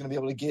then he's going to be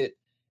able to get,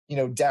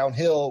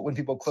 downhill when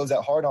people close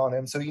out hard on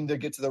him. So he can either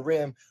get to the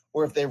rim,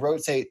 or if they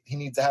rotate, he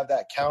needs to have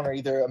that counter,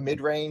 either a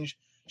mid-range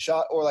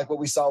shot or like what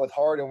we saw with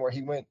Harden, where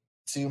he went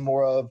to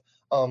more of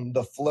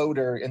the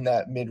floater in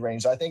that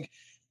mid-range. So I think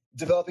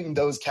developing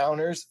those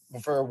counters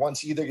for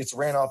once he either gets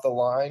ran off the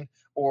line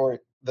or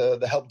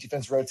the help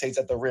defense rotates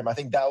at the rim. I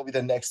think that will be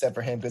the next step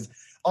for him because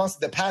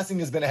honestly, the passing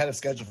has been ahead of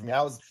schedule for me.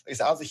 I was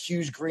a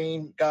huge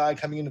Green guy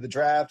coming into the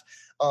draft,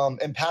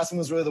 and passing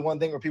was really the one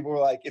thing where people were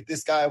like, if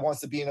this guy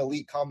wants to be an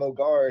elite combo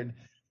guard,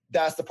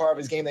 that's the part of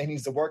his game that he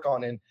needs to work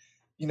on. And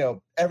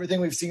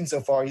everything we've seen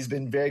so far, he's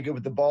been very good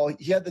with the ball.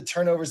 He had the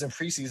turnovers in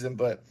preseason,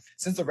 but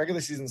since the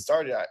regular season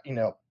started,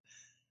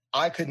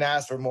 I couldn't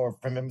ask for more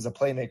from him as a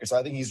playmaker. So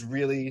I think he's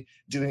really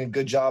doing a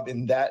good job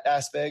in that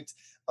aspect.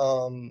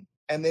 And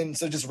then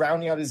so just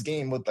rounding out his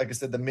game with, like I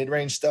said, the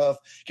mid-range stuff,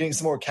 getting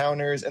some more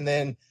counters, and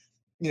then,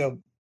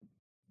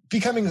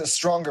 becoming a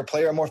stronger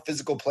player, a more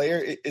physical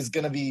player is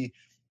going to be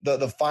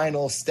the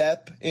final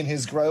step in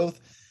his growth.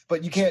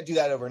 But you can't do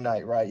that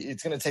overnight, right?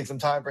 It's going to take some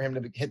time for him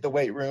to hit the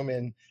weight room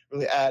and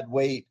really add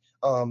weight,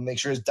 make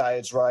sure his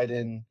diet's right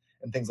and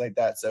things like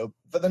that. So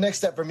for the next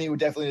step for me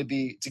would definitely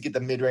be to get the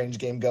mid-range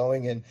game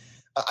going. And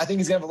I think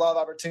he's going to have a lot of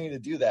opportunity to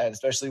do that,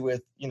 especially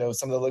with,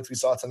 some of the looks we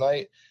saw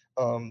tonight.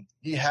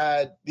 He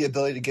had the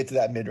ability to get to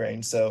that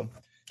mid-range. So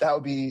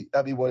that'd be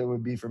what it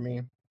would be for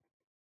me.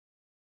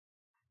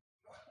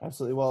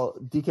 Absolutely. Well,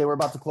 DK, we're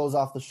about to close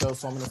off the show,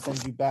 so I'm going to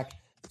send you back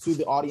to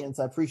the audience.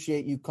 I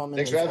appreciate you coming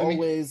as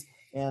always.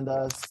 And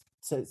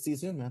see you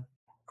soon, man.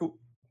 Cool.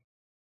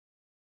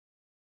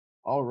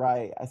 All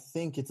right. I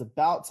think it's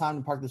about time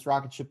to park this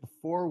rocket ship.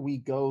 Before we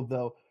go,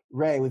 though,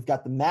 Ray, we've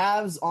got the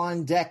Mavs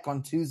on deck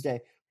on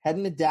Tuesday,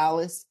 heading to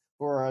Dallas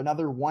for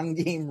another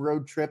one-game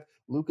road trip.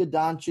 Luka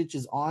Doncic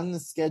is on the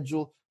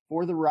schedule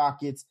for the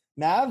Rockets.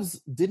 Mavs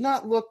did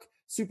not look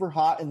super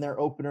hot in their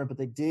opener, but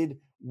they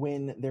did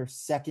win their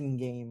second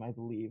game, I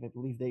believe. I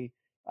believe they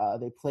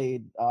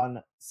played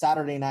on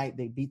Saturday night.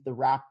 They beat the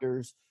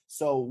Raptors.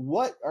 So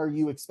what are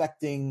you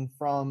expecting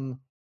from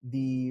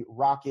the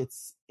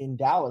Rockets in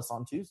Dallas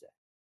on Tuesday?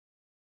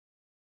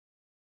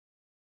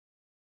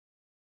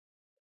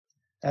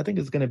 I think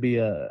it's going to be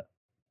a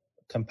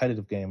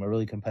competitive game, a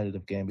really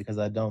competitive game, because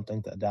I don't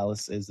think that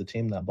Dallas is the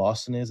team that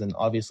Boston is. And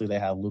obviously they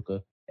have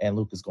Luka, and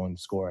Luka's going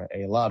to score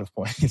a lot of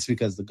points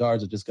because the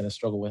guards are just going to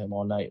struggle with him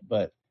all night.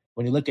 But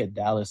when you look at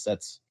Dallas,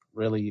 it's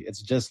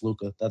just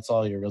Luka. That's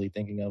all you're really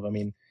thinking of. I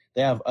mean,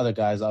 they have other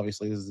guys.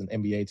 Obviously, this is an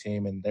NBA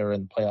team, and they're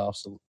in the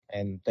playoffs,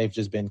 and they've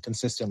just been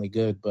consistently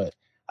good. But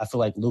I feel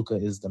like Luka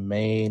is the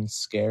main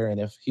scare. And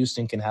if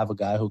Houston can have a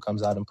guy who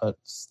comes out and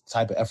puts the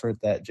type of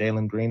effort that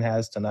Jalen Green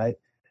has tonight,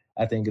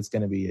 I think it's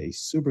going to be a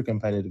super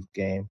competitive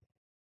game.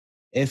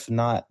 If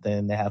not,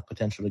 then they have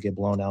potential to get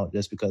blown out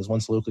just because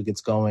once Luka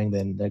gets going,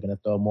 then they're going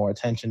to throw more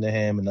attention to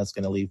him, and that's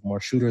going to leave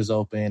more shooters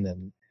open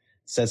and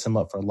sets him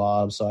up for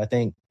lobs. So I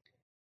think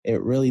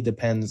it really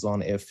depends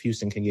on if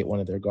Houston can get one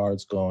of their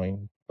guards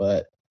going.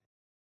 But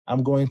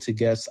I'm going to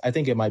guess, I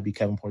think it might be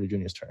Kevin Porter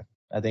Jr.'s turn.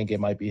 I think it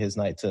might be his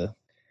night to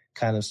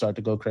kind of start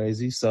to go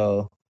crazy.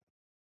 So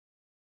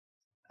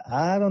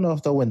I don't know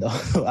if they'll win, though.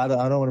 I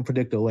don't want to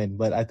predict a win,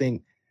 but I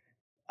think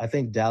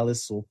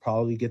Dallas will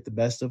probably get the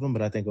best of them,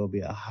 but I think it will be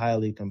a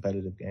highly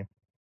competitive game.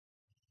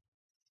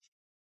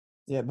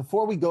 Yeah,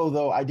 before we go,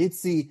 though, I did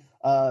see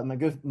my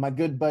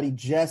good buddy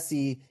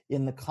Jesse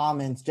in the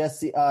comments,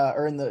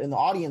 or in the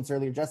audience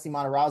earlier, Jesse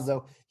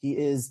Matarazzo. He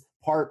is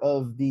part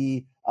of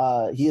the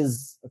he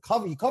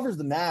covers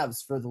the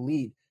Mavs for the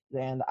Lead,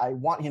 and I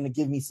want him to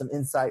give me some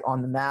insight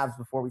on the Mavs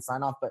before we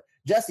sign off. But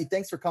Jesse,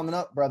 thanks for coming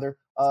up, brother.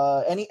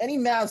 Any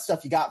Mavs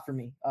stuff you got for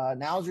me?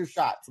 Now's your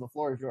shot, so the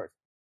floor is yours.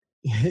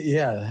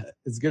 Yeah,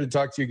 it's good to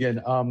talk to you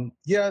again.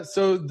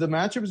 So the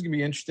matchup is going to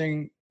be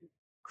interesting.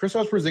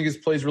 Kristaps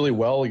Porzingis plays really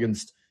well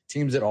against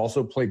teams that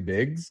also play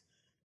bigs.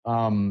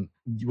 When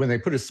they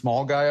put a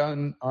small guy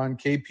on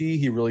KP,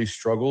 he really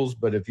struggles.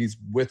 But if he's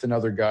with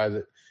another guy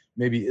that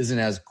maybe isn't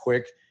as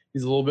quick,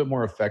 he's a little bit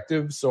more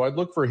effective. So I'd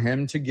look for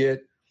him to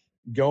get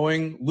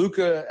going.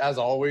 Luka, as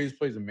always,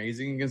 plays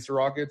amazing against the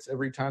Rockets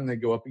every time they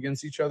go up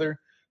against each other.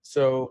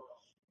 So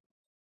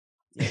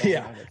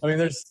yeah, I mean,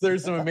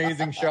 there's some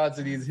amazing shots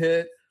that he's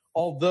hit.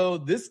 Although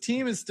this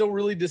team is still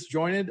really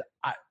disjointed.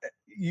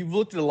 You've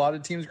looked at a lot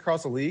of teams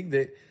across the league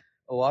that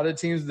a lot of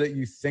teams that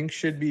you think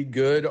should be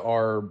good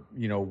are,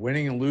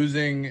 winning and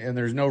losing, and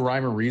there's no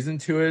rhyme or reason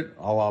to it,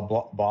 a la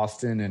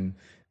Boston and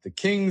the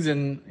Kings.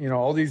 And,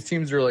 all these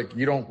teams are like,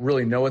 you don't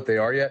really know what they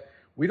are yet.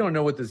 We don't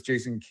know what this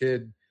Jason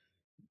Kidd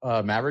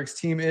Mavericks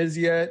team is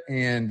yet,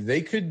 and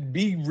they could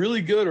be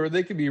really good or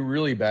they could be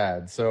really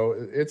bad. So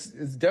it's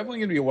definitely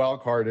going to be a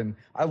wild card, and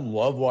I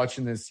love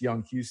watching this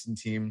young Houston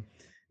team.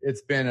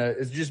 It's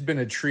just been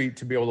a treat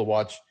to be able to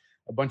watch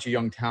a bunch of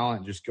young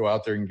talent just go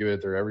out there and give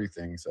it their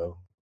everything. So,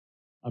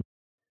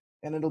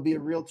 and it'll be a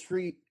real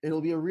treat.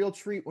 It'll be a real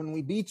treat when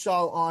we beat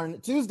y'all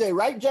on Tuesday,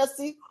 right,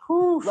 Jesse?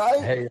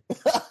 Right? Hey,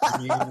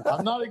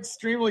 I'm not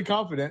extremely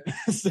confident.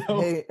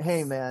 So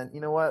hey, man,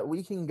 you know what?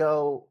 We can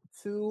go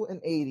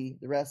 2-80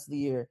 the rest of the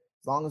year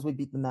as long as we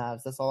beat the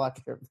Mavs. That's all I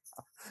care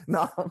about.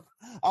 No,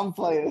 I'm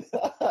playing.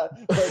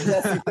 But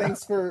Jesse,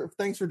 thanks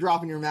for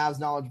dropping your Mavs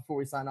knowledge before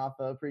we sign off.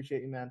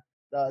 Appreciate you, man.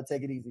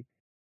 Take it easy.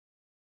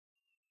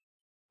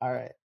 All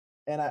right.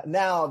 And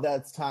now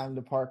that's time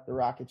to park the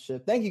rocket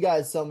ship. Thank you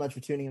guys so much for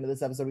tuning into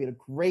this episode. We had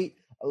a great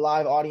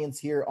live audience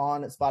here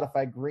on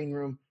Spotify Green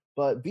Room.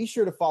 But be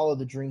sure to follow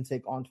The Dream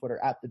Take on Twitter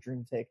at The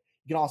Dream Take.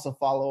 You can also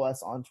follow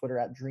us on Twitter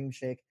at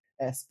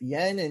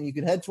DreamShakeSBN, and you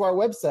can head to our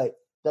website,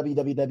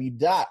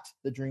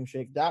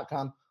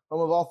 www.thedreamshake.com,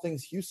 home of all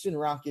things Houston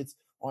Rockets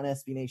on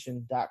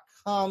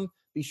SBNation.com.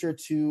 Be sure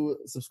to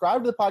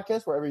subscribe to the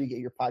podcast wherever you get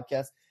your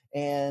podcast,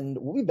 and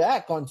we'll be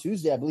back on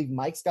Tuesday. I believe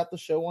Mike's got the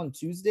show on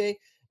Tuesday.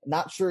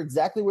 Not sure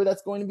exactly where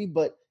that's going to be,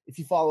 but if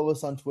you follow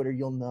us on Twitter,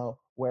 you'll know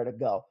where to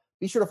go.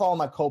 Be sure to follow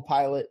my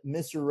co-pilot,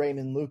 Mr.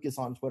 Raymond Lucas,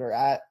 on Twitter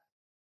at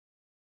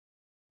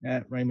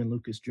Raymond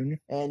Lucas Jr.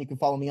 And you can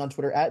follow me on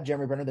Twitter at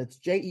Jeremy Brenner. That's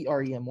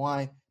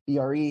JeremyBrenner.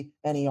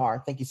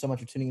 Thank you so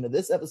much for tuning into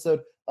this episode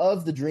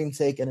of The Dream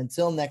Take. And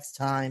until next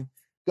time,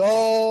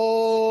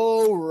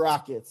 go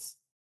Rockets.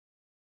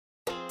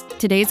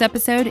 Today's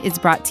episode is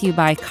brought to you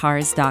by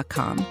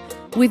Cars.com.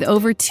 With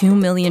over 2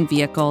 million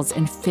vehicles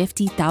and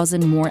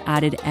 50,000 more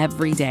added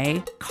every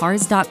day,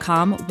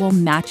 Cars.com will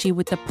match you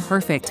with the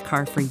perfect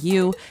car for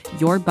you,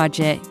 your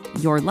budget,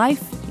 your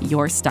life,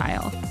 your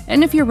style.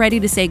 And if you're ready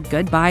to say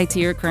goodbye to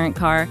your current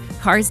car,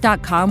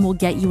 Cars.com will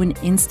get you an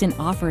instant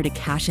offer to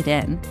cash it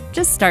in.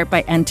 Just start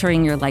by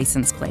entering your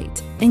license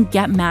plate and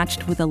get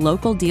matched with a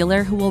local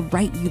dealer who will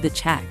write you the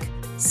check.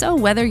 So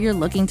whether you're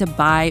looking to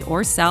buy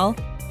or sell,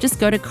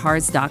 just go to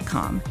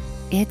Cars.com.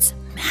 It's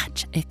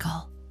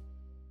magical.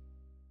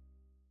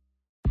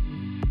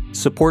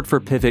 Support for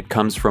Pivot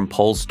comes from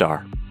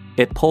Polestar.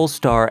 At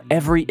Polestar,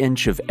 every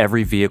inch of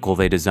every vehicle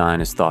they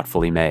design is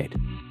thoughtfully made.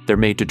 They're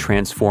made to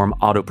transform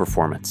auto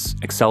performance,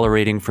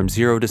 accelerating from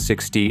 0 to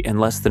 60 in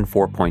less than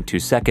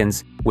 4.2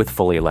 seconds with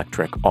fully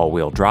electric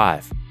all-wheel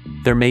drive.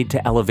 They're made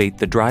to elevate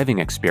the driving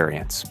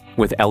experience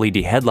with LED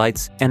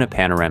headlights and a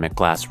panoramic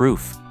glass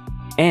roof.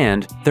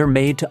 And they're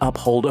made to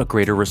uphold a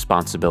greater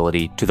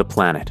responsibility to the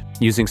planet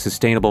using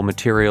sustainable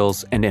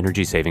materials and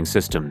energy-saving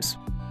systems.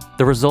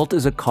 The result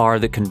is a car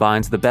that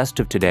combines the best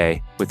of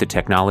today with the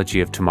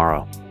technology of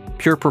tomorrow.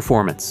 Pure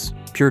performance,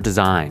 pure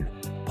design.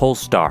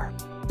 Polestar.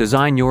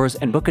 Design yours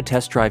and book a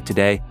test drive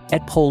today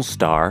at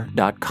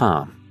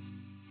polestar.com.